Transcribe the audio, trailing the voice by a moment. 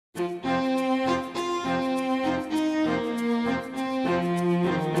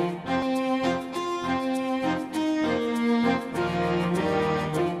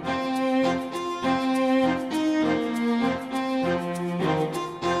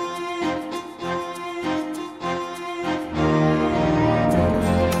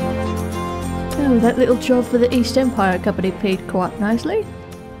So that little job for the East Empire Company paid quite nicely.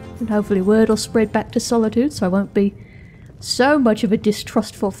 And hopefully word will spread back to Solitude so I won't be so much of a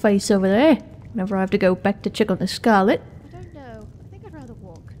distrustful face over there whenever I have to go back to check on the Scarlet. I don't know. I think I'd rather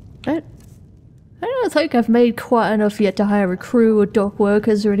walk. I don't think I've made quite enough yet to hire a crew or dock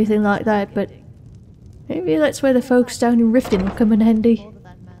workers or anything like that, but maybe that's where the folks down in Riften will come in handy.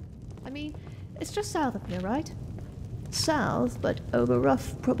 I mean, it's just south of here, right? South, but over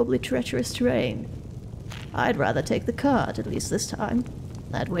rough, probably treacherous terrain. I'd rather take the cart, at least this time.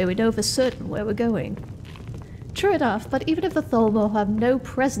 That way we know for certain where we're going. True enough, but even if the Tholmor have no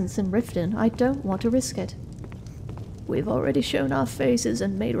presence in Riften, I don't want to risk it. We've already shown our faces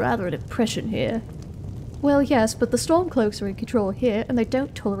and made rather an impression here. Well, yes, but the Stormcloaks are in control here, and they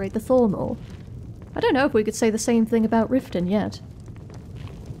don't tolerate the Tholmor. I don't know if we could say the same thing about Riften yet.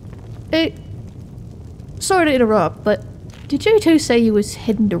 Sorry to interrupt, but did you two say you was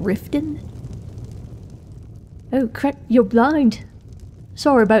heading to Riften? Oh crap, you're blind.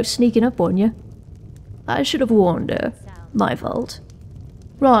 Sorry about sneaking up on you. I should have warned her. My fault.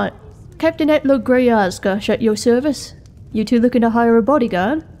 Right, Captain Atlug Greyasgash at your service. You two looking to hire a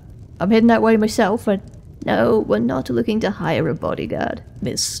bodyguard? I'm heading that way myself, and... No, we're not looking to hire a bodyguard,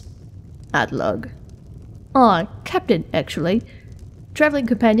 Miss Atlug. Aye, Captain, actually. Travelling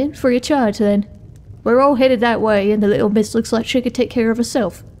companion, free of charge then. We're all headed that way, and the little miss looks like she could take care of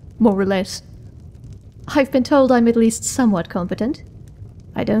herself, more or less. I've been told I'm at least somewhat competent.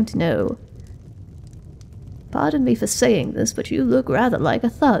 I don't know. Pardon me for saying this, but you look rather like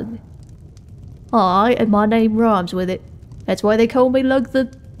a thug. Aye, and my name rhymes with it. That's why they call me Lug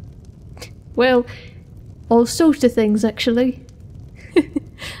the... Well, all sorts of things, actually.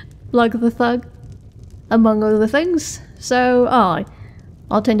 Lug the Thug, among other things. So, aye,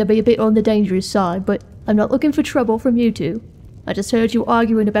 I'll tend to be a bit on the dangerous side, but I'm not looking for trouble from you two. I just heard you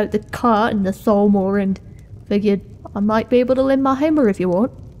arguing about the cart and the Tholmor and figured I might be able to lend my hammer if you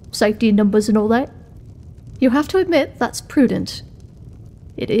want. Safety in numbers and all that. You have to admit that's prudent.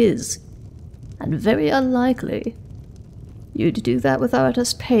 It is. And very unlikely. You'd do that without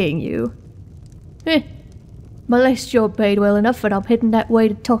us paying you. My last job paid well enough and I'm heading that way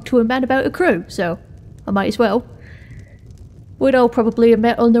to talk to a man about a crew, so I might as well. We'd all probably have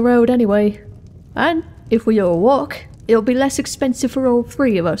met on the road anyway. And if we all walk, it'll be less expensive for all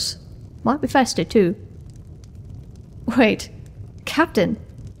three of us. Might be faster too. Wait, Captain,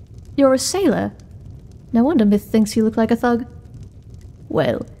 you're a sailor? No wonder Myth thinks you look like a thug.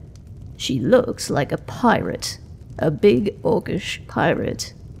 Well, she looks like a pirate. A big, orcish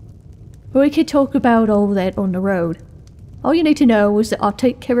pirate. We could talk about all that on the road. All you need to know is that I'll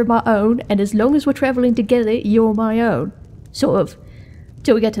take care of my own, and as long as we're travelling together, you're my own. Sort of.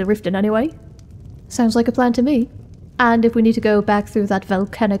 Till we get to Riften anyway. Sounds like a plan to me. And if we need to go back through that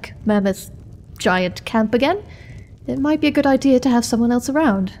volcanic mammoth giant camp again, it might be a good idea to have someone else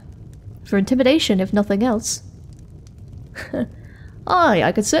around. For intimidation, if nothing else. Aye,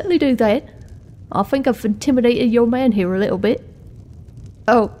 I could certainly do that. I think I've intimidated your man here a little bit.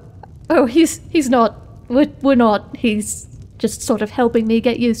 Oh, he's not. We're not. He's just sort of helping me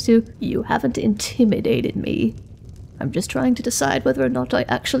get used to. You haven't intimidated me. I'm just trying to decide whether or not I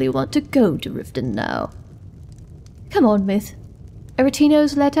actually want to go to Riften now. Come on, Myth.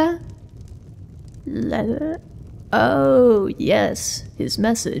 Aretino's letter? Letter? Oh, yes, his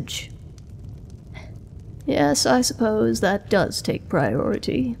message. Yes, I suppose that does take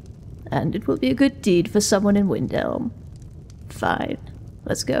priority. And it will be a good deed for someone in Windhelm. Fine,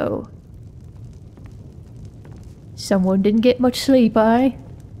 let's go. Someone didn't get much sleep, eh?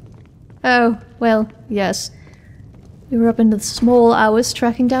 Oh, well, yes. We were up in the small hours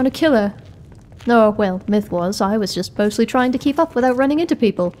tracking down a killer. Oh, well, Myth was. I was just mostly trying to keep up without running into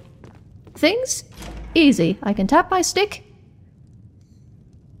people. Things? Easy. I can tap my stick.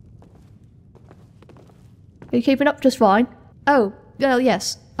 Are you keeping up just fine? Oh, well,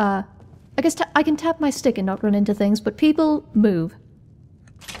 yes. I guess I can tap my stick and not run into things, but people move.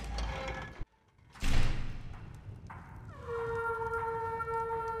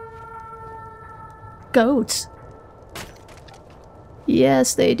 Goats.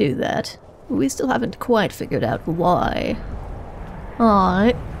 Yes, they do that. We still haven't quite figured out why.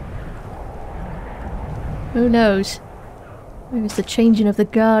 Alright. Who knows? Maybe it's the changing of the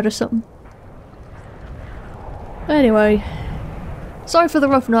guard or something. Anyway, sorry for the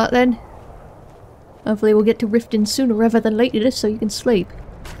rough night then. Hopefully we'll get to Riften sooner rather than later so you can sleep.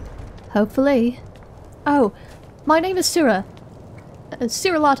 Hopefully. Oh, my name is Syrah.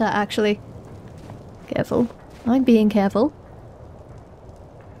 Cyrillata, actually. Careful. I'm being careful.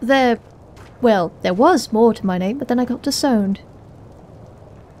 There was more to my name, but then I got disowned.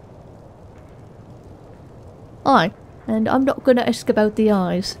 Aye, and I'm not gonna ask about the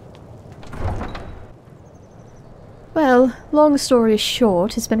eyes. Well, long story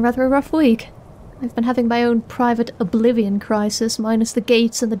short, it's been rather a rough week. I've been having my own private oblivion crisis, minus the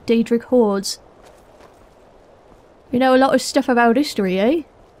gates and the Daedric hordes. You know a lot of stuff about history, eh?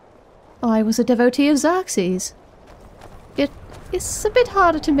 I was a devotee of Xerxes. It's a bit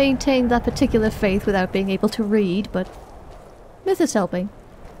harder to maintain that particular faith without being able to read, but myth is helping.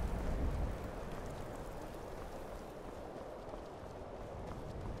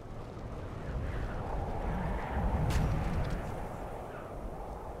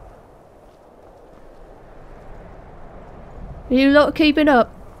 Are you lot keeping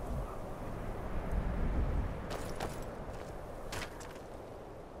up?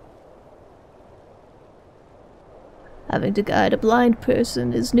 Having to guide a blind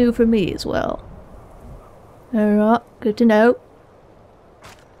person is new for me as well. Alright, good to know.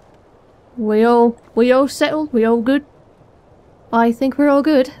 We all settled? We all good? I think we're all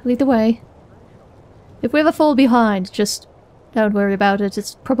good. Lead the way. If we ever fall behind, just don't worry about it.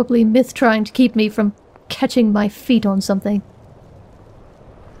 It's probably myth trying to keep me from catching my feet on something.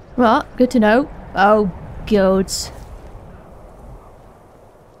 Right, good to know. Oh, gods.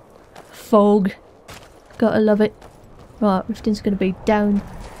 Fog. Gotta love it. Right, Riften's gonna be down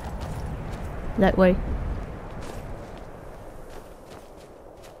that way.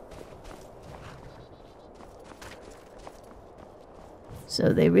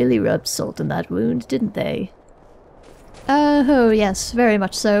 So they really rubbed salt in that wound, didn't they? Oh yes, very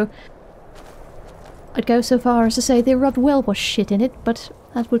much so. I'd go so far as to say they rubbed well-washed shit in it, but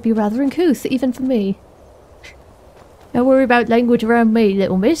that would be rather uncouth, even for me. Don't worry about language around me,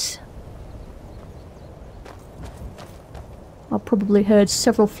 little miss. I've probably heard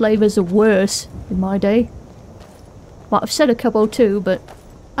several flavours of worse in my day. Might have said a couple too, but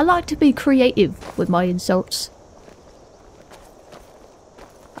I like to be creative with my insults.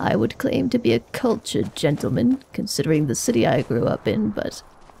 I would claim to be a cultured gentleman, considering the city I grew up in, but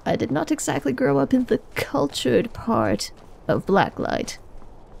I did not exactly grow up in the cultured part of Blacklight.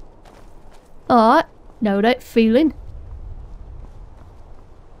 Alright, know that feeling.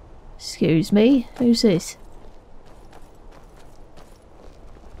 Excuse me, who's this?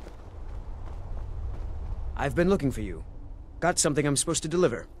 I've been looking for you. Got something I'm supposed to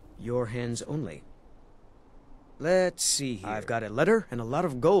deliver. Your hands only. Let's see here. I've got a letter and a lot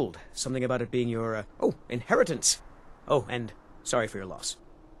of gold. Something about it being your, inheritance. Oh, and sorry for your loss.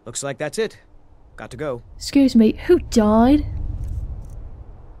 Looks like that's it. Got to go. Excuse me, who died?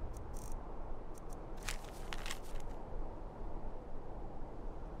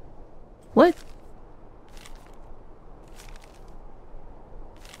 What?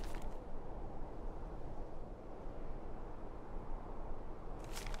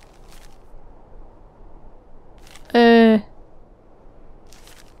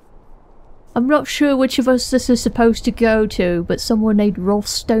 I'm not sure which of us this is supposed to go to, but someone named Rolf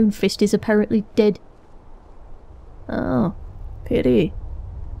Stonefist is apparently dead. Oh, pity.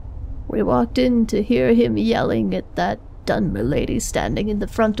 We walked in to hear him yelling at that Dunmer lady standing in the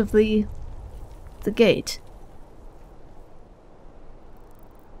front of the gate.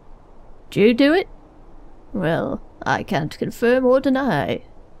 Did you do it? Well, I can't confirm or deny.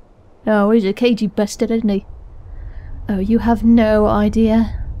 Oh, he's a cagey bastard, isn't he? Oh, you have no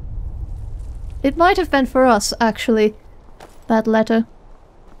idea. It might have been for us, actually, that letter.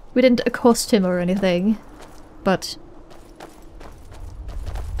 We didn't accost him or anything, but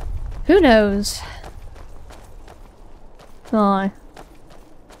who knows? Aye.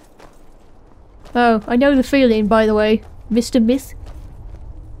 Oh, I know the feeling, by the way, Mr. Myth.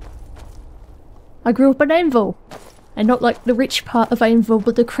 I grew up in Anvil, and not like the rich part of Anvil,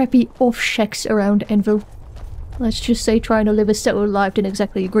 but the crappy off-shacks around Anvil. Let's just say trying to live a settled life didn't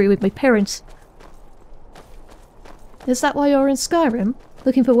exactly agree with my parents. Is that why you're in Skyrim?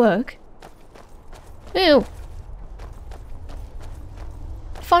 Looking for work? Ew.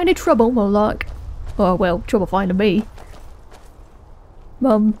 Finding trouble, more like. Oh well, trouble finding me.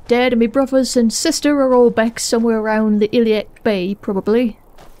 Mum, Dad and my brothers and sister are all back somewhere around the Iliac Bay, probably.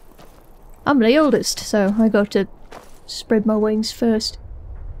 I'm the oldest, so I got to spread my wings first.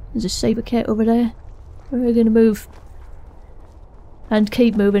 There's a saber cat over there. We're gonna move. And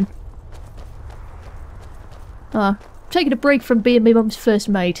keep moving. Ah, taking a break from being my mum's first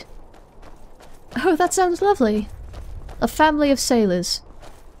mate. Oh, that sounds lovely. A family of sailors.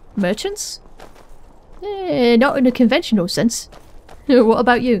 Merchants? Not in a conventional sense. What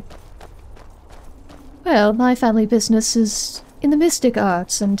about you? Well, my family business is in the mystic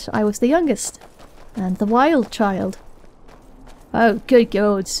arts, and I was the youngest. And the wild child. Oh, good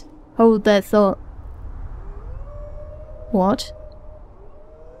gods. Hold that thought. What?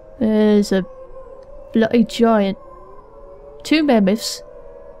 There's a bloody giant. 2 mammoths.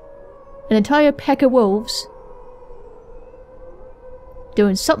 An entire pack of wolves.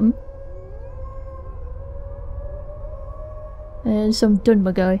 Doing something. And some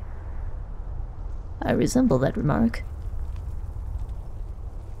Dunmer guy. I resemble that remark.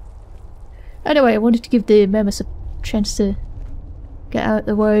 Anyway, I wanted to give the mammoths a chance to get out of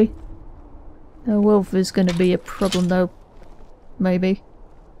the way. A wolf is going to be a problem though. Maybe.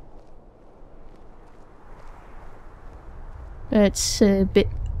 It's a bit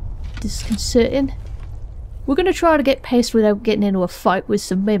disconcerting. We're going to try to get past without getting into a fight with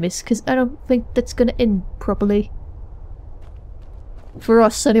some mammoths, because I don't think that's going to end properly. For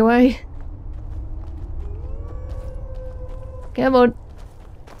us, anyway. Come on.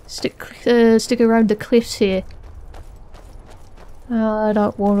 Stick around the cliffs here. I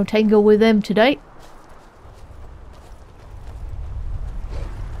don't want to tangle with them today.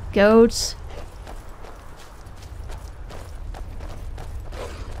 Goats.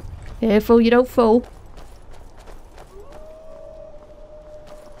 Careful you don't fall.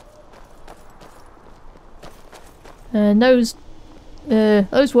 And those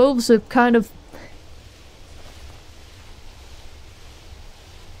wolves are kind of...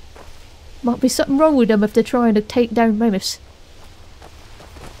 Might be something wrong with them if they're trying to take down mammoths.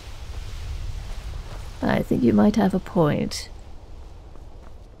 I think you might have a point.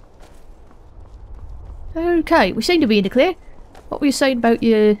 Okay, we seem to be in the clear. What were you saying about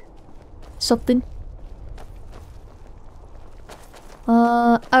your... something?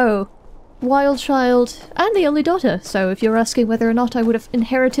 Oh. Wild child and the only daughter, so if you're asking whether or not I would have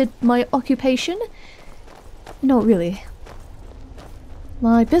inherited my occupation, not really.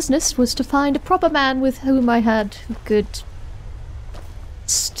 My business was to find a proper man with whom I had good...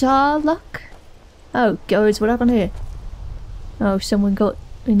 star luck? Oh, gods, what happened here? Oh, someone got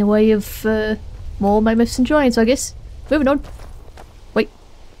in the way of, more mammoths and giants, I guess. Moving on. Wait.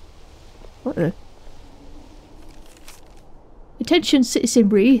 What the... Attention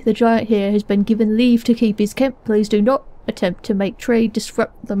citizenry, the giant here has been given leave to keep his camp. Please do not attempt to make trade,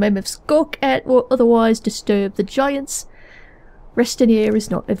 disrupt the mammoths, gawk at or otherwise disturb the giants. Resting here is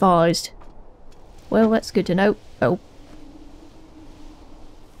not advised. Well, that's good to know. Oh.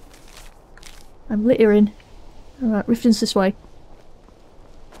 I'm littering. Alright, Riften's this way.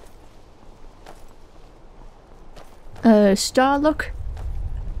 Starlock?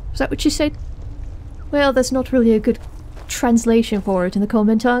 Is that what you said? Well, there's not really a good translation for it in the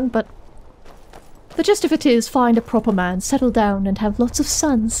common tongue, but the gist of it is find a proper man, settle down, and have lots of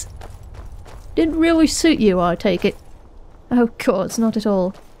sons. Didn't really suit you, I take it. Oh god, not at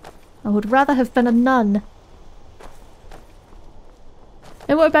all. I would rather have been a nun.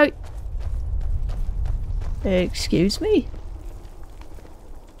 And what about... Excuse me?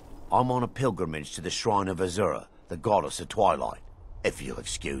 I'm on a pilgrimage to the shrine of Azura, the goddess of twilight, if you'll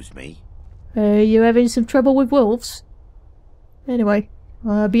excuse me. You having some trouble with wolves? Anyway,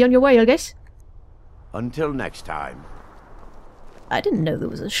 be on your way, I guess. Until next time. I didn't know there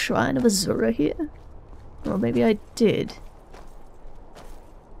was a shrine of Azura here. Or maybe I did.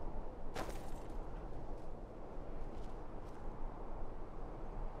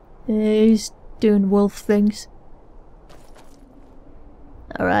 He's doing wolf things.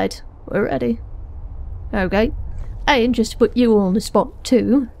 Alright, we're ready. Okay. And just to put you on the spot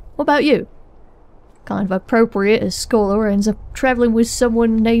too, what about you? Kind of appropriate as scholar ends up travelling with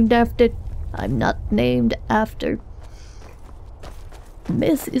someone named after... I'm not named after...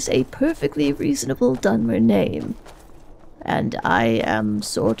 Myth is a perfectly reasonable Dunmer name. And I am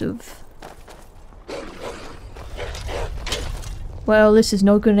sort of... Well, this is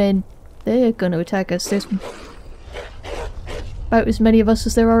not gonna end. They're gonna attack us. There's about as many of us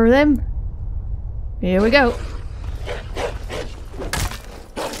as there are of them. Here we go.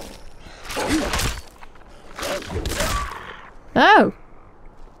 Oh!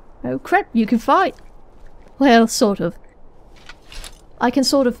 Oh crap, you can fight! Well, sort of. I can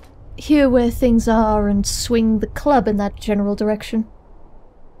sort of hear where things are and swing the club in that general direction.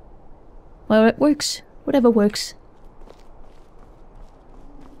 Well, it works. Whatever works.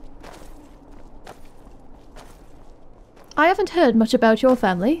 I haven't heard much about your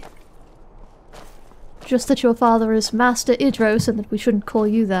family. Just that your father is Master Idros and that we shouldn't call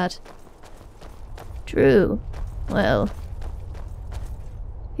you that. True. Well...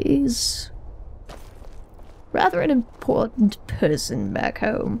 he's... rather an important person back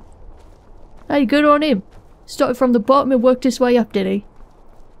home. Hey, good on him. Started from the bottom and worked his way up, did he?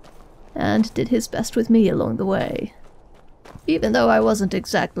 And did his best with me along the way. Even though I wasn't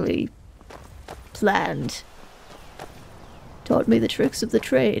exactly... planned. Taught me the tricks of the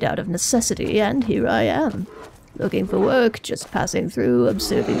trade out of necessity, and here I am. Looking for work, just passing through,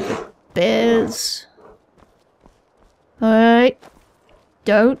 observing the bears. Alright.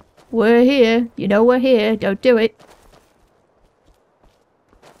 Don't. We're here. You know we're here. Don't do it.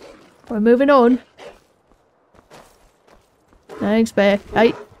 We're moving on. Thanks, bear.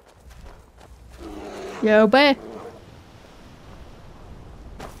 Hey. Yo, bear.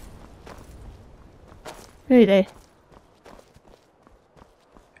 Hey there.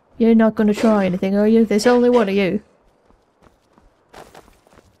 You're not gonna try anything, are you? There's only one of you.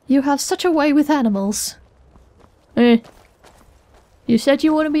 You have such a way with animals. You said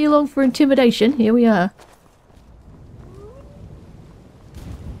you wanted me along for intimidation. Here we are.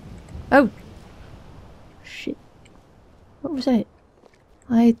 Oh. Shit. What was that?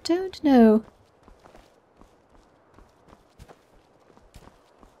 I don't know.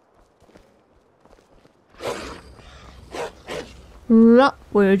 Right,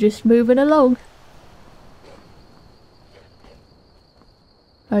 we're just moving along.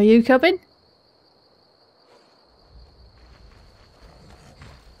 Are you coming?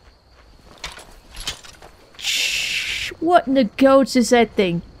 Shh! What in the goats is that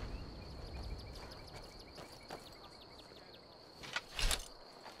thing?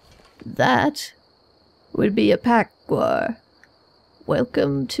 That would be a Packwar.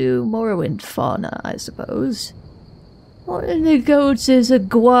 Welcome to Morrowind fauna, I suppose. What in the goats is a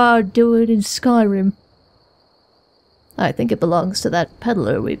Gwar doing in Skyrim? I think it belongs to that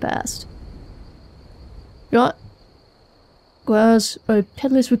peddler we passed. Right. Gwars,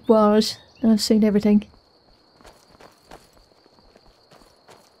 peddlers with Gwars. I've seen everything.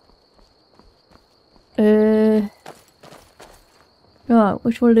 Right,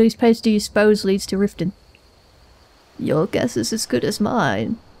 which one of these paths do you suppose leads to Riften? Your guess is as good as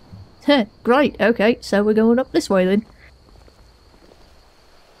mine. Heh, great, okay, so we're going up this way then.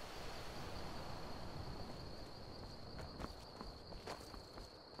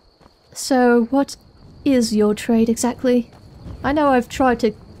 So, what is your trade exactly? I know I've tried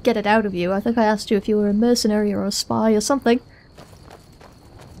to get it out of you. I think I asked you if you were a mercenary or a spy or something.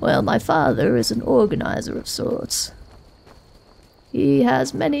 Well, my father is an organizer of sorts. He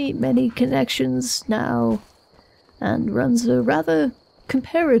has many, many connections now, and runs a rather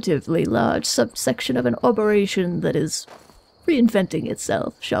comparatively large subsection of an operation that is reinventing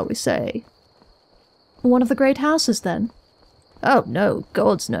itself, shall we say. One of the great houses, then? Oh, no,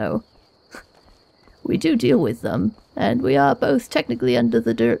 gods no. We do deal with them, and we are both technically under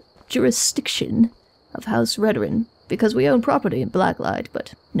the jurisdiction of House Riften, because we own property in Blacklight,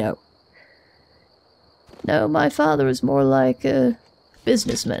 but no. No, my father is more like a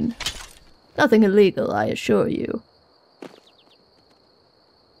businessman. Nothing illegal, I assure you.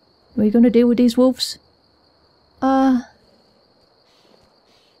 Are you going to deal with these wolves?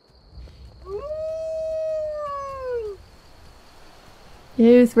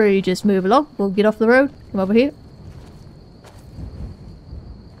 You three just move along. We'll get off the road. Come over here.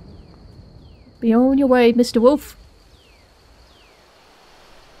 Be on your way, Mr. Wolf.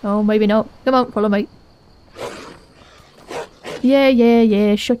 Oh, maybe not. Come on, follow me.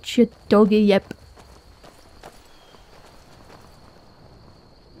 Yeah. Shut your doggy yep.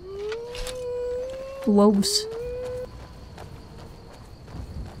 Wolves.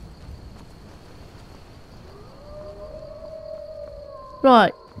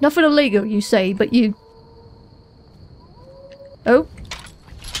 Right, nothing illegal, you say, but you... Oh.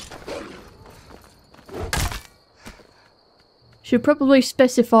 Should probably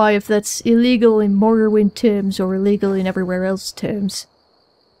specify if that's illegal in Morrowind terms or illegal in everywhere else terms.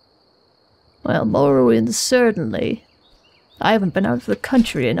 Well, Morrowind certainly. I haven't been out of the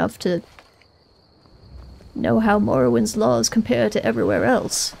country enough to know how Morrowind's laws compare to everywhere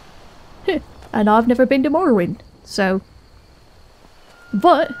else. And I've never been to Morrowind, so...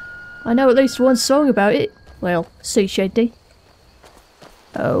 But, I know at least one song about it. Well, sea shanty.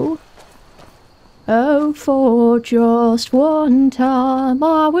 Oh. Oh, for just one time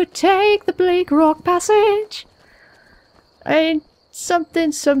I would take the bleak rock passage. And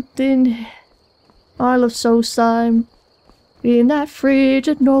something, Isle of Solstheim, in that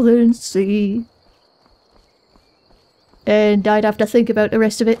frigid northern sea. And I'd have to think about the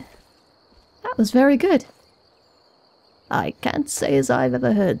rest of it. That was very good. I can't say as I've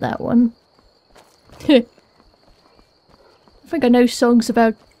ever heard that one. I think I know songs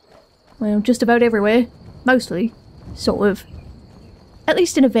about, well, just about everywhere. Mostly. Sort of. At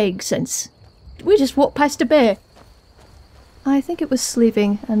least in a vague sense. We just walked past a bear. I think it was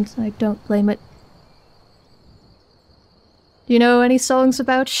sleeping, and I don't blame it. Do you know any songs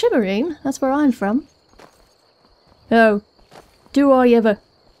about Shimmering? That's where I'm from. Oh, Do I ever?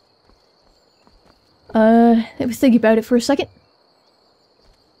 Let me think about it for a second.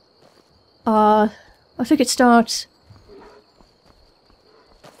 I think it starts...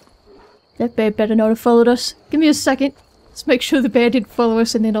 That bear better not have followed us. Give me a second. Let's make sure the bear didn't follow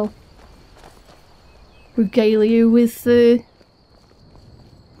us and then I'll regale you with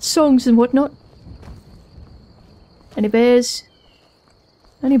songs and whatnot. Any bears?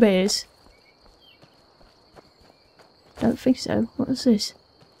 Any bears? Don't think so. What is this?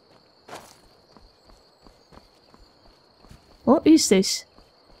 What is this?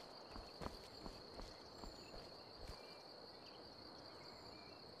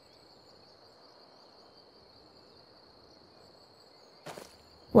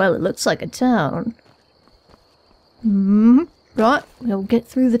 Well, it looks like a town. Right, we'll get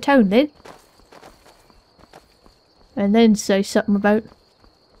through the town then. And then say something about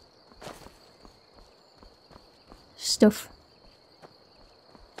stuff.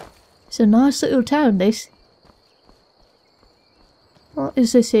 It's a nice little town, this. What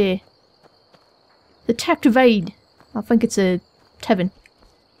is this here? The Tactivade. I think it's a tavern.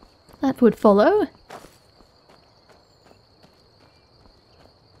 That would follow.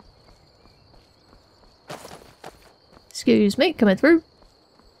 Excuse me, coming through.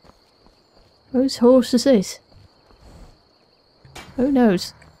 Whose horse is this? Who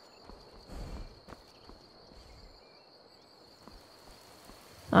knows?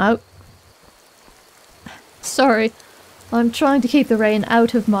 Oh. Sorry. I'm trying to keep the rain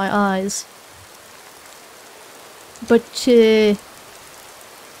out of my eyes. But, you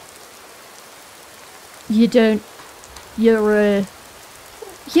don't... You're,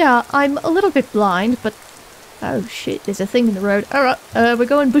 Yeah, I'm a little bit blind, but... Oh shit, there's a thing in the road. Alright, we're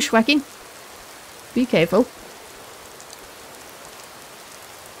going bushwhacking. Be careful.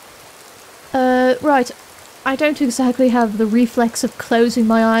 Right. I don't exactly have the reflex of closing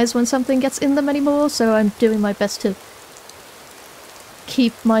my eyes when something gets in them anymore, so I'm doing my best to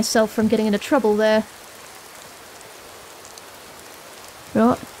keep myself from getting into trouble there.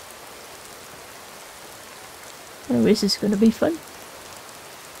 Right. Oh, this is going to be fun.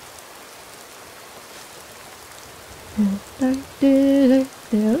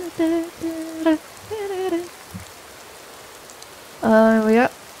 We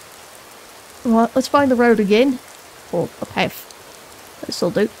are. Right, let's find the road again. Or a path. This'll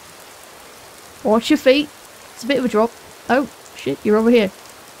do. Watch your feet. It's a bit of a drop. Oh, shit, you're over here.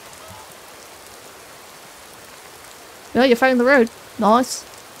 Yeah, you found the road. Nice.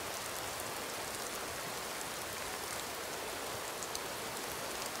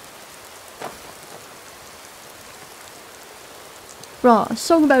 Right, a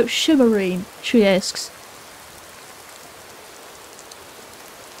song about shimmering, she asks.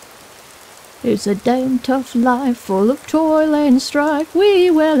 It's a damn tough life, full of toil and strife, we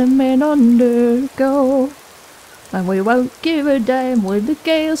welling men undergo. And we won't give a damn when the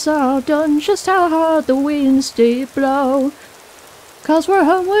gales are done, just how hard the winds did blow. 'Cause we're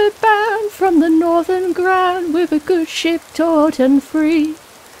homeward bound from the northern ground, with a good ship taut and free.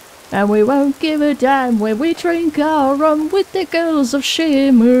 And we won't give a damn when we drink our rum with the girls of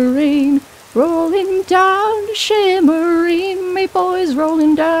Shimmerine. Rolling down to Shimmerine, me boys,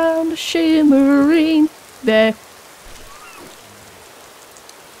 rolling down to Shimmerine. There.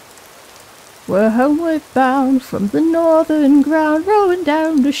 We're homeward bound from the northern ground, rolling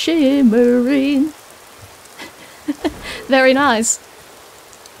down to Shimmerine. Very nice.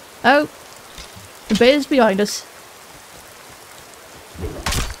 Oh, the bear's behind us.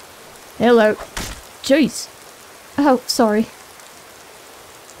 Hello. Jeez. Oh, sorry.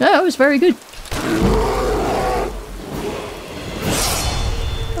 No, that was very good.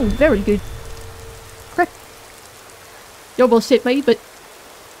 Oh, very good. Crap. You almost hit me, but...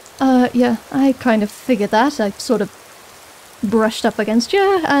 yeah, I kind of figured that. I sort of brushed up against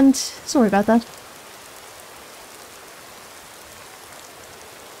you, and sorry about that.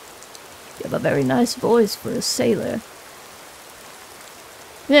 You have a very nice voice for a sailor.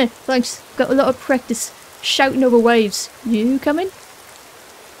 Yeah, thanks. Got a lot of practice shouting over waves. You coming?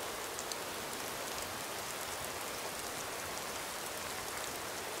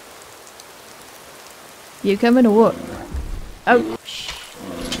 You coming or what? Oh, shh.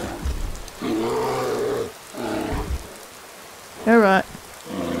 Alright.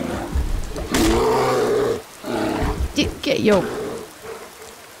 Get your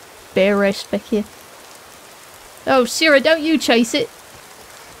bear ass back here. Oh, Sarah, don't you chase it.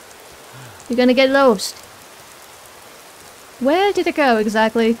 You're gonna get lost. Where did it go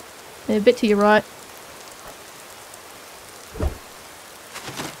exactly? A bit to your right.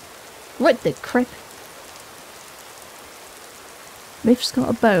 What the crap? Myth's got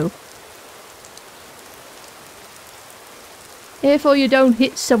a bow. Careful you don't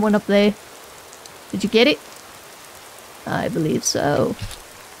hit someone up there. Did you get it? I believe so.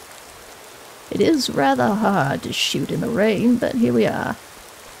 It is rather hard to shoot in the rain, but here we are.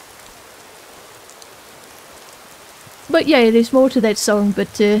 But yeah, there's more to that song,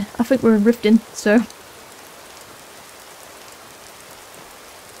 but I think we're in Riften, so...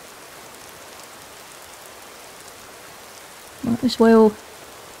 Might as well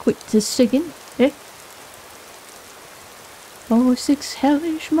quit the singing, eh? 4 or 6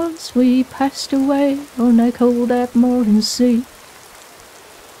 hellish months we passed away on that cold Atmoran sea.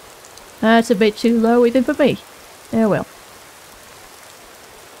 That's a bit too low even for me. Oh well.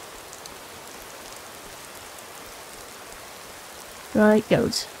 Right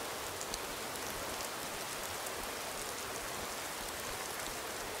goes.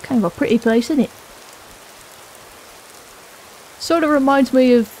 Kind of a pretty place, isn't it? Sort of reminds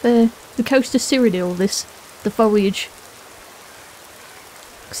me of the coast of Cyrodiil, the foliage.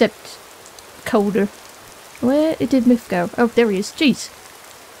 Except colder. Where did Myth go? Oh, there he is. Jeez.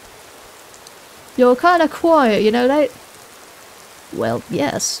 You're kind of quiet, you know that? Well,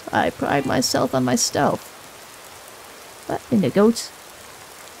 yes. I pride myself on my stealth. What in the goats?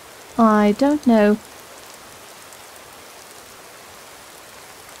 I don't know.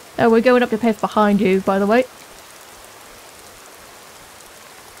 Oh, we're going up the path behind you, by the way.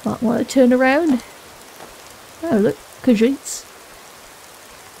 Might want to turn around. Oh, look. Khajiits.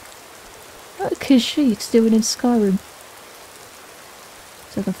 What are Khajiits doing in Skyrim?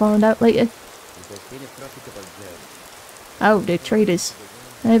 So I can find out later. Oh, they're traders.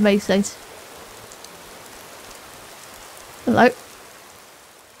 That makes sense. Hello.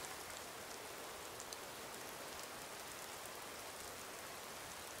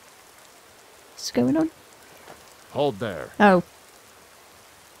 What's going on? Hold there. Oh.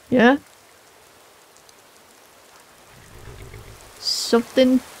 Yeah?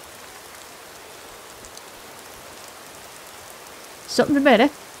 Something the matter?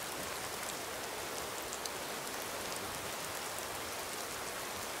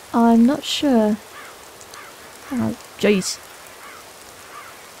 I'm not sure. Oh, jeez.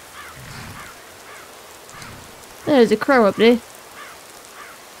 There's a crow up there.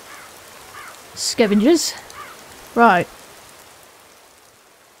 Scavengers. Right.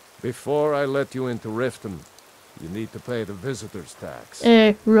 Before I let you into Riften, you need to pay the visitor's tax.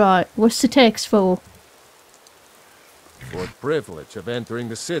 Right. What's the tax for? For the privilege of entering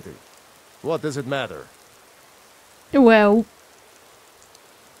the city. What does it matter? Well,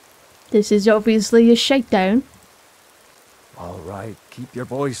 this is obviously a shakedown. All right, keep your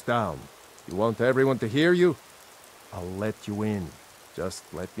voice down. You want everyone to hear you? I'll let you in.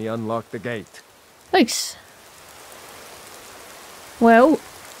 Just let me unlock the gate. Thanks. Well,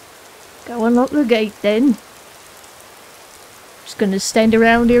 go unlock the gate then. Just gonna stand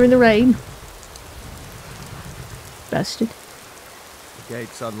around here in the rain. Bastard. The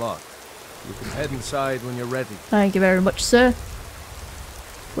gate's unlocked. You can head inside when you're ready. Thank you very much, sir.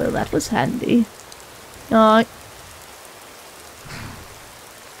 Well, that was handy. Alright.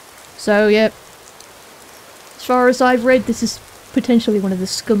 So, yeah. As far as I've read, this is potentially one of the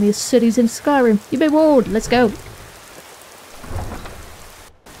scummiest cities in Skyrim. You've been warned. Let's go.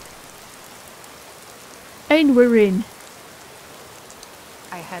 And we're in.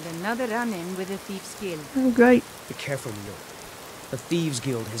 I had another run-in with the Thieves' Guild. Oh, great. Be careful, Neil. The Thieves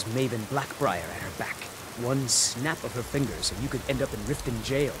Guild has Maven Blackbriar at her back. One snap of her fingers and you could end up in Riften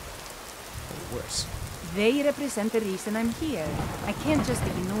jail. Or worse. They represent the reason I'm here. I can't just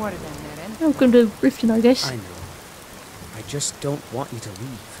ignore them, Eren. Welcome to Riften, I guess. I know. I just don't want you to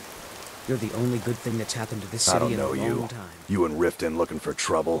leave. You're the only good thing that's happened to this city in a long time. You in Riften looking for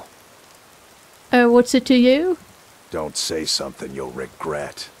trouble? What's it to you? Don't say something you'll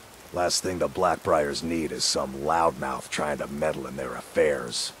regret. Last thing the Blackbriars need is some loudmouth trying to meddle in their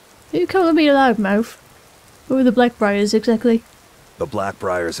affairs. Who you calling me a loudmouth? Who are the Blackbriars exactly? The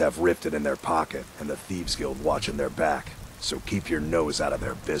Blackbriars have Riften in their pocket, and the Thieves Guild watching their back, so keep your nose out of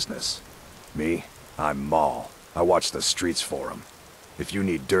their business. Me? I'm Maul. I watch the streets for them. If you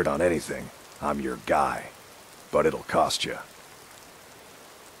need dirt on anything, I'm your guy. But it'll cost you.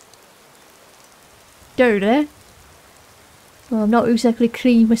 Dirt, eh? Well, I'm not exactly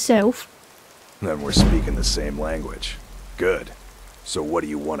clean myself. Then we're speaking the same language. Good. So what do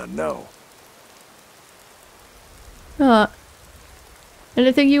you want to know?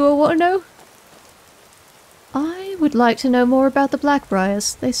 Anything you all want to know? I would like to know more about the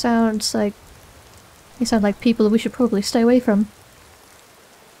Blackbriars. They sound like people we should probably stay away from.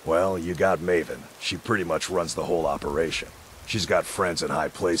 Well, you got Maven. She pretty much runs the whole operation. She's got friends in high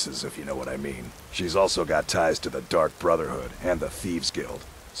places, if you know what I mean. She's also got ties to the Dark Brotherhood and the Thieves Guild,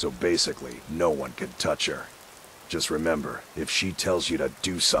 so basically, no one can touch her. Just remember, if she tells you to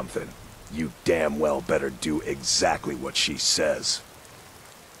do something, you damn well better do exactly what she says.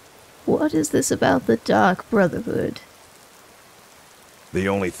 What is this about the Dark Brotherhood? The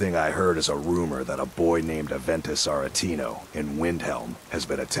only thing I heard is a rumor that a boy named Aventus Aretino in Windhelm has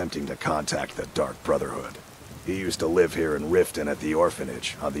been attempting to contact the Dark Brotherhood. He used to live here in Riften at the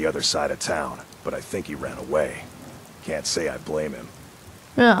orphanage on the other side of town, but I think he ran away. Can't say I blame him.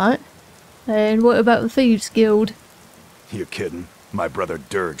 Right. And what about the Thieves Guild? You kidding? My brother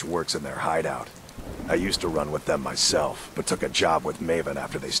Dirge works in their hideout. I used to run with them myself, but took a job with Maven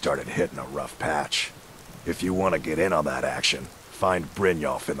after they started hitting a rough patch. If you want to get in on that action, find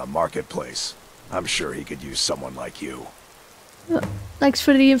Brynjolf in the marketplace. I'm sure he could use someone like you. Thanks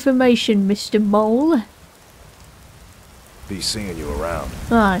for the information, Mr. Mole. Be seeing you around.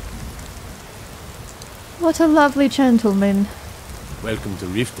 Aye. What a lovely gentleman. Welcome to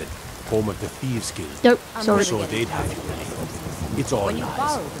Riften, home of the Thieves Guild. Nope, sorry. So they'd have you believe. It's all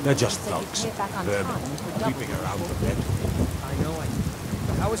lies. They're just thugs. Vermin, creeping around the bed. I know.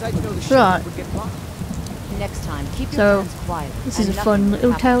 How was I to know the ship Right. would get blocked? Next time, keep your So, hands quiet. this is and a fun nothing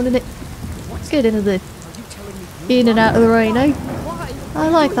little happens. town, isn't it? Let's get into the Are you telling me you in and out of the rain, eh? Why? I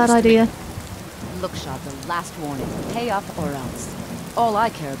like that idea. Look, shot, the last warning. Pay up or else. All I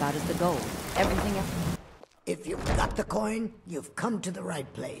care about is the gold. Everything else. If you've got the coin, you've come to the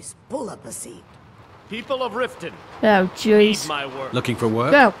right place. Pull up a seat. People of Riften, Oh, need jeez. my work. Looking for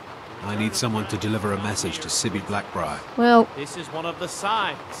work? Go. I need someone to deliver a message to Sibby Blackbriar. Well, This is one of the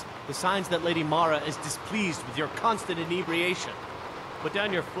signs. The signs that Lady Mara is displeased with your constant inebriation. Put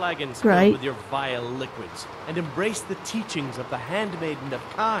down your flagons filled Right. with your vile liquids, and embrace the teachings of the Handmaiden of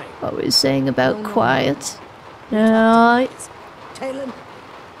Kai. what was saying about quiet? Right. Talon,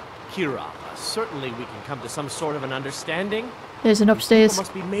 Kira, certainly we can come to some sort of an understanding. There's an People upstairs.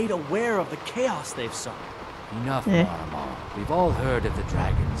 must be made aware of the chaos they've sown. Enough, Eh. Marmar. We've all heard of the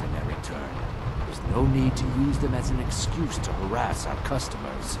dragons and their return. There's no need to use them as an excuse to harass our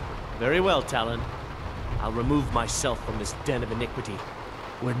customers. Very well, Talon. I'll remove myself from this den of iniquity.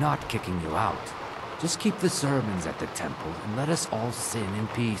 We're not kicking you out. Just keep the sermons at the temple and let us all sin in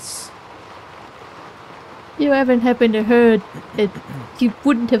peace. You haven't happened to heard it. You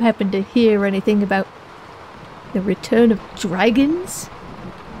wouldn't have happened to hear anything about the return of dragons?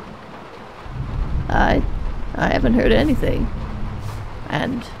 I haven't heard anything.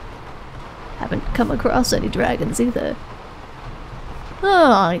 And haven't come across any dragons either.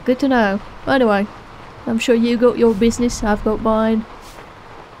 Oh, good to know. Anyway, I'm sure you got your business, I've got mine.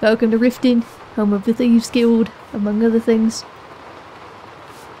 Welcome to Riften, home of the Thieves Guild, among other things.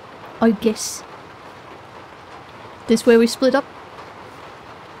 I guess. This where we split up?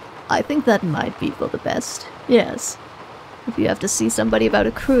 I think that might be for the best. Yes. If you have to see somebody about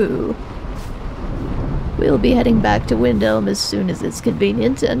a crew. We'll be heading back to Windhelm as soon as it's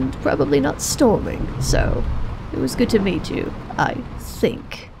convenient and probably not storming, so it was good to meet you, I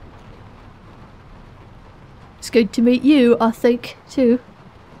think. It's good to meet you, I think, too.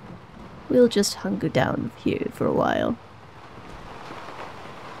 We'll just hunker down here for a while.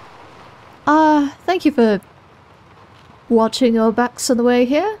 Thank you for watching our backs on the way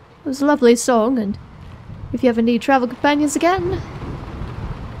here. It was a lovely song, and if you ever need travel companions again,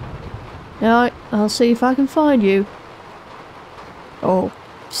 alright, I'll see if I can find you. Or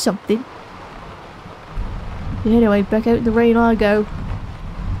something. Anyway, back out in the rain I go.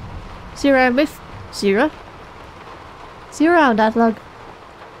 See you around, Miff. See you around. See you around, Atlug.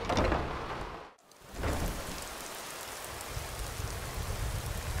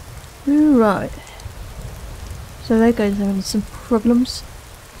 Right. So that guy's having some problems.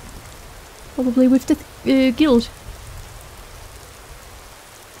 Probably with the guild.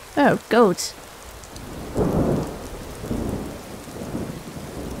 Oh, goats.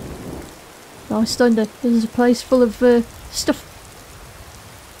 Nice thunder. This is a place full of stuff.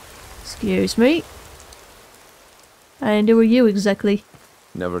 Excuse me. And who are you exactly?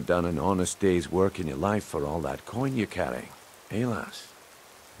 Never done an honest day's work in your life for all that coin you're carrying, eh, lass?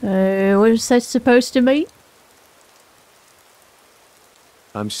 What's that supposed to mean?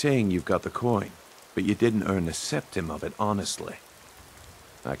 I'm saying you've got the coin, but you didn't earn a septim of it honestly.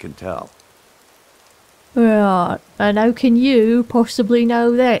 I can tell. Right, and how can you possibly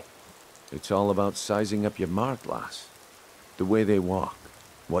know that? It's all about sizing up your mark, lass. The way they walk,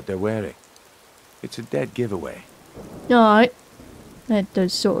 what they're wearing. It's a dead giveaway. Alright. That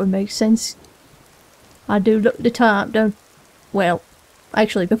does sort of make sense. I do look the type, don't... Well,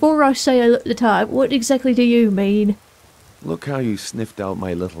 actually, before I say I look the type, what exactly do you mean? Look how you sniffed out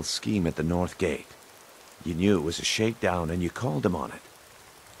my little scheme at the North Gate. You knew it was a shakedown and you called him on it.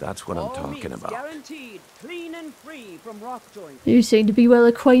 That's what I'm talking about. Guaranteed, clean and free from rock joints. You seem to be well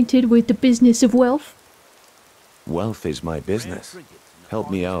acquainted with the business of wealth. Wealth is my business. Help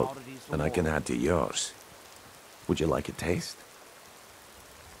me out, and I can add to yours. Would you like a taste?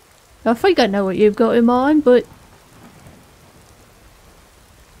 I think I know what you've got in mind, but...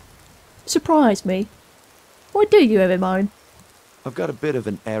 surprise me. What do you have in mind? I've got a bit of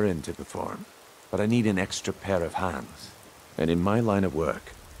an errand to perform, but I need an extra pair of hands. And in my line of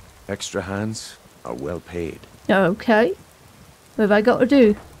work, extra hands are well paid. Okay. What have I got to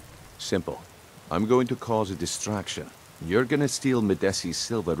do? Simple. I'm going to cause a distraction. You're gonna steal Medesi's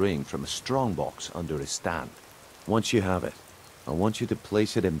silver ring from a strongbox under his stand. Once you have it, I want you to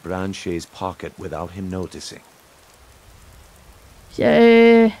place it in Branche's pocket without him noticing.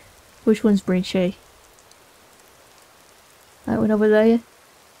 Which one's Branche? That one over there?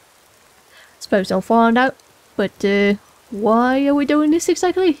 Suppose I'll find out. But, why are we doing this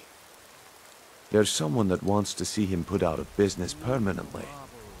exactly? There's someone that wants to see him put out of business permanently.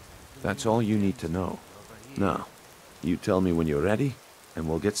 That's all you need to know. Now, you tell me when you're ready, and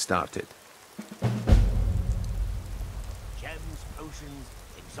we'll get started.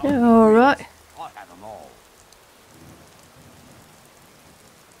 Yeah, alright.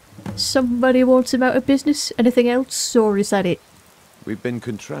 Somebody wants him out of business? Anything else, or is that it? We've been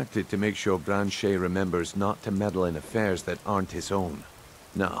contracted to make sure Branche remembers not to meddle in affairs that aren't his own.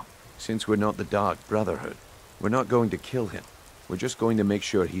 Now, since we're not the Dark Brotherhood, we're not going to kill him. We're just going to make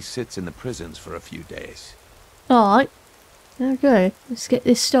sure he sits in the prisons for a few days. Alright. Okay, let's get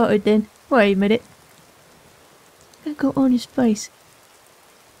this started then. Wait a minute. What's got on his face?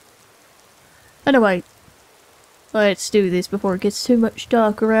 Anyway, let's do this before it gets too much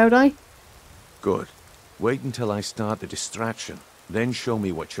darker out, eh? Good. Wait until I start the distraction, then show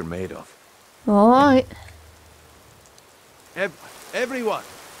me what you're made of. Alright. Everyone,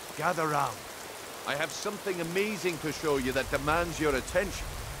 gather round. I have something amazing to show you that demands your attention.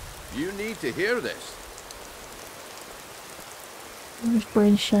 You need to hear this. Where's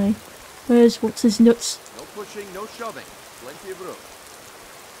Branche? Where's what's his nuts? No pushing, no shoving. Plenty of room.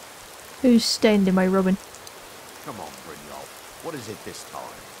 Who's standing my rubbing? Come on, Brignold. What is it this time?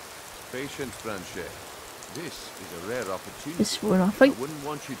 Patience, Branche. This is a rare opportunity. This one, I think. I wouldn't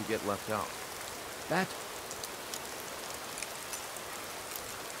want you to get left out. That.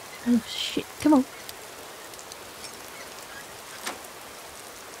 Oh shit! Come on.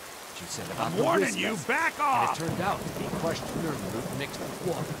 She said about I'm warning you, back off! And it turned out to be crushed nerve root mixed with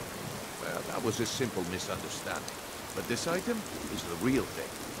water. Well, that was a simple misunderstanding. But this item is the real thing.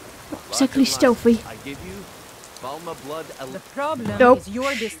 Not exactly stealthy. I give you Balma blood. The problem is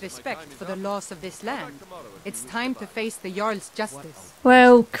your disrespect for the laws of this land. It's time to face the Jarl's justice.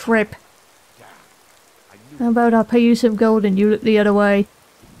 Well, crap. How about I pay you some gold and you look the other way?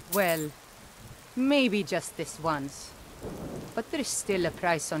 Well, maybe just this once. But there's still a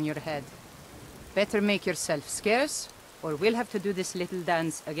price on your head. Better make yourself scarce, or we'll have to do this little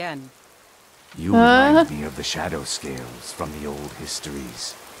dance again. You remind me of the shadow scales from the old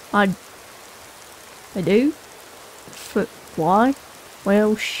histories. I do? But why?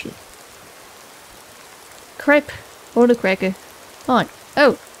 Well, shit. Crap. Or the cracker. Fine.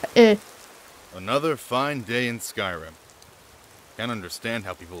 Oh, Another fine day in Skyrim. Can't understand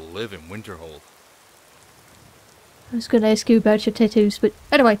how people live in Winterhold. I was going to ask you about your tattoos, but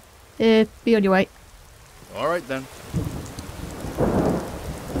anyway, be on your way. Alright then.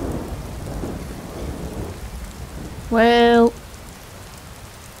 Well,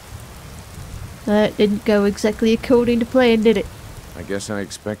 that didn't go exactly according to plan, did it? I guess I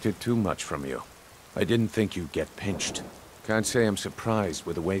expected too much from you. I didn't think you'd get pinched. Can't say I'm surprised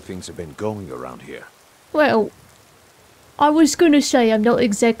with the way things have been going around here. Well, I was going to say I'm not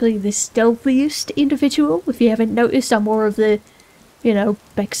exactly the stealthiest individual. If you haven't noticed, I'm more of the, you know,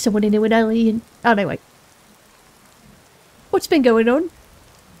 back someone into an alley and... Anyway. What's been going on?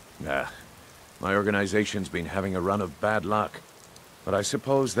 My organization's been having a run of bad luck. But I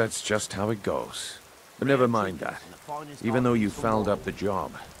suppose that's just how it goes. But never mind that. Even though you fouled up the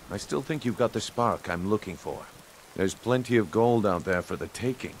job, I still think you've got the spark I'm looking for. There's plenty of gold out there for the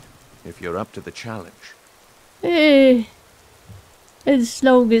taking, if you're up to the challenge. As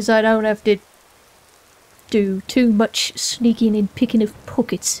long as I don't have to do too much sneaking and picking of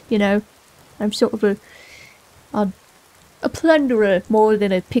pockets, you know. I'm sort of a plunderer more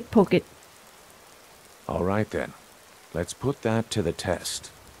than a pickpocket. Alright then. Let's put that to the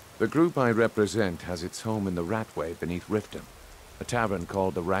test. The group I represent has its home in the Ratway beneath Riften, a tavern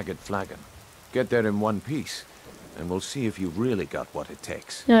called the Ragged Flagon. Get there in one piece, and we'll see if you've really got what it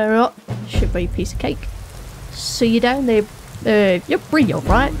takes. Alright, should be a piece of cake. See you down there. You're Brynjolf,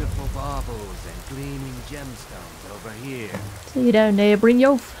 right? Beautiful baubles and gleaming gemstones over here. See you down there,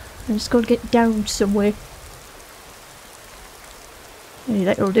 Brynjolf. I just gotta get down somewhere. Hey,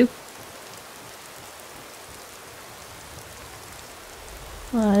 that'll do.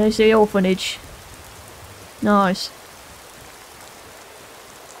 Ah, there's the orphanage. Nice.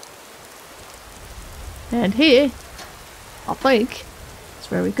 And here, I think,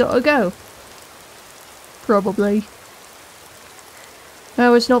 that's where we gotta go. Probably.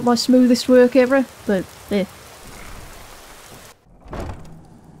 Oh, it's not my smoothest work ever, but eh.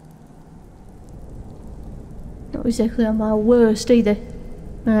 Not exactly on my worst either.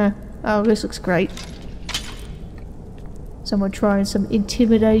 Oh, this looks great. Someone trying some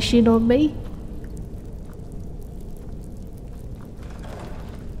intimidation on me?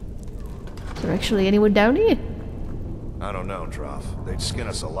 Is there actually anyone down here? I don't know, Troff. They'd skin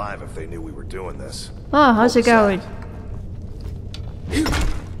us alive if they knew we were doing this. Ah, how's it going?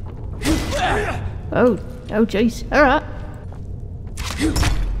 Oh, jeez. Alright.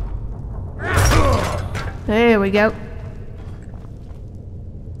 There we go.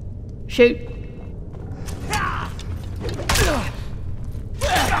 Shoot.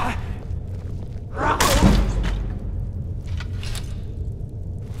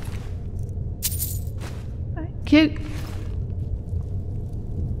 Cute.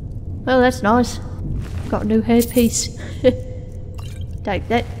 Well, that's nice. Got a new hairpiece. Take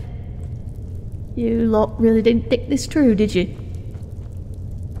that. You lot really didn't think this through, did you?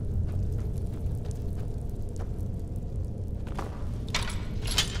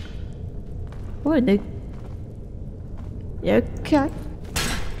 What the? You okay?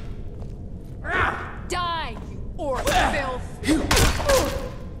 Die, you orc filth!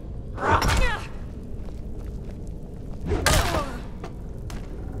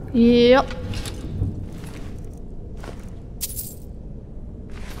 Yep.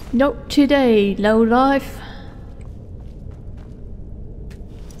 Not today, lowlife.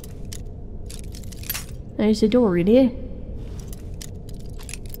 There's a door in here.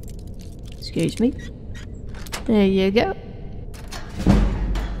 Excuse me. There you go.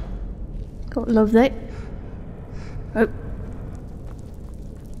 Gotta love that. Oh.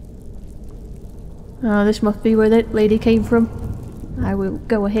 Oh, this must be where that lady came from. I will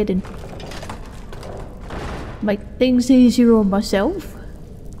go ahead and make things easier on myself.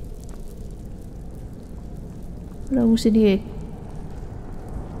 What else in here?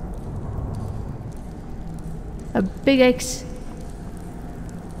 A big X.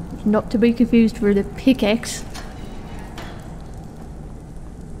 Not to be confused for the pickaxe.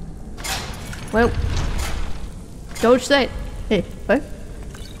 Well, dodge that. Here, oh.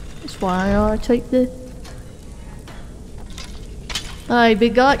 That's why I take the... Hey,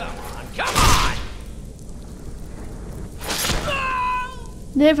 big guy. Come on.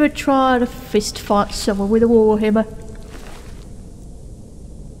 Never try to fist fight someone with a warhammer.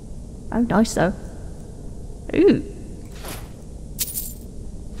 Oh, nice though. Ooh.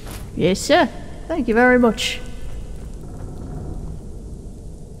 Yes, sir. Thank you very much.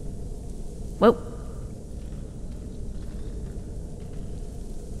 Well.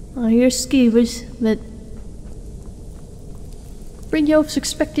 I hear skeevers that Brynjolf's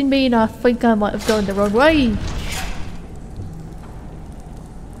expecting me and I think I might have gone the wrong way.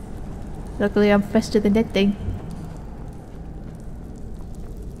 Luckily I'm faster than that thing.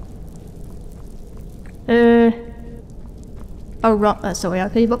 Oh right, that's the way I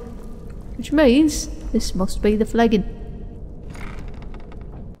came up. Which means this must be the flagon.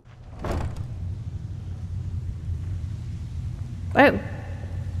 Oh.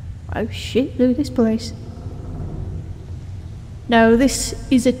 Oh shit, look at this place. No, this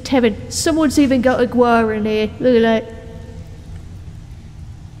is a tavern. Someone's even got a guar in here. Look at that.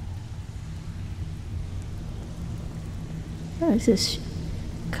 Oh, this is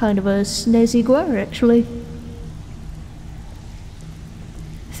kind of a snazzy guar, actually.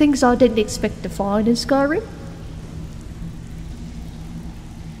 Things I didn't expect to find in Skyrim.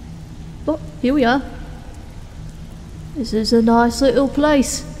 But here we are. This is a nice little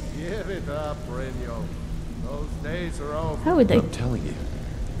place. Give it up, Brynjolf. Those days are over. How would they? I'm telling you,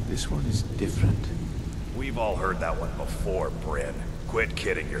 this one is different. We've all heard that one before, Bryn. Quit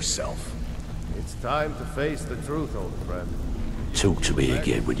kidding yourself. It's time to face the truth, old friend. Talk to me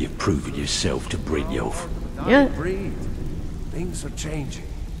again when you've proven yourself to Brynjolf. Yeah. Breed. Things are changing.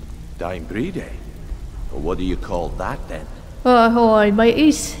 Dying breed, eh? Well, what do you call that then? Oh, hi,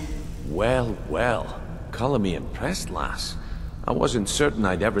 mateys. Well, well. Colour me impressed, lass. I wasn't certain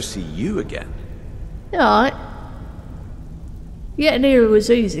I'd ever see you again. Alright. Getting here was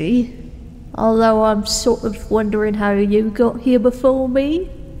easy. Although I'm sort of wondering how you got here before me.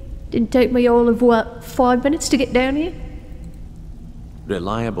 Didn't take me all of, what, 5 minutes to get down here?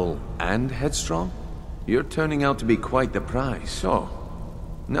 Reliable and headstrong? You're turning out to be quite the prize, so...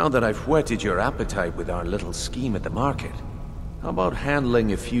 Now that I've whetted your appetite with our little scheme at the market, how about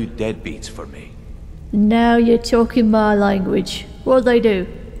handling a few deadbeats for me? Now you're talking my language. What'd they do?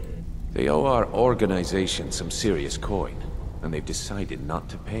 They owe our organization some serious coin, and they've decided not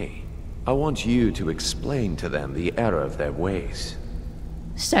to pay. I want you to explain to them the error of their ways.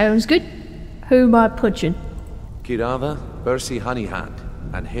 Sounds good. Who am I punching? Kirava, Bersi Honeyhand,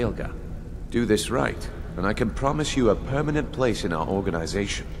 and Helga. Do this right, and I can promise you a permanent place in our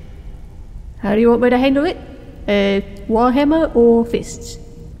organization. How do you want me to handle it? Warhammer or fists?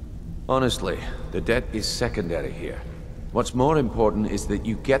 Honestly, the debt is secondary here. What's more important is that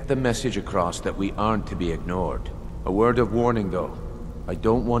you get the message across that we aren't to be ignored. A word of warning, though. I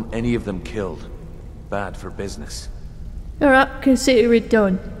don't want any of them killed. Bad for business. Alright, consider it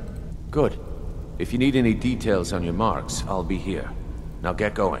done. Good. If you need any details on your marks, I'll be here. Now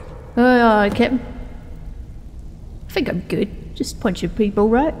get going. Alright, Captain. I think I'm good. Just punching people,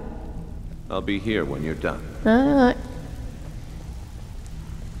 right? I'll be here when you're done. Alright.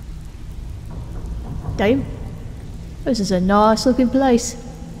 Damn. This is a nice looking place.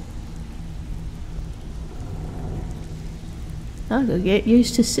 I could get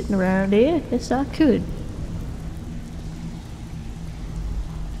used to sitting around here. Yes, I could.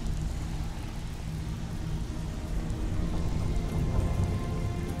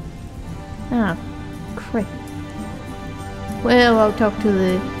 Ah, crap. Well, I'll talk to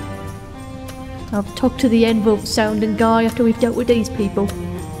the envelope sounding guy after we've dealt with these people.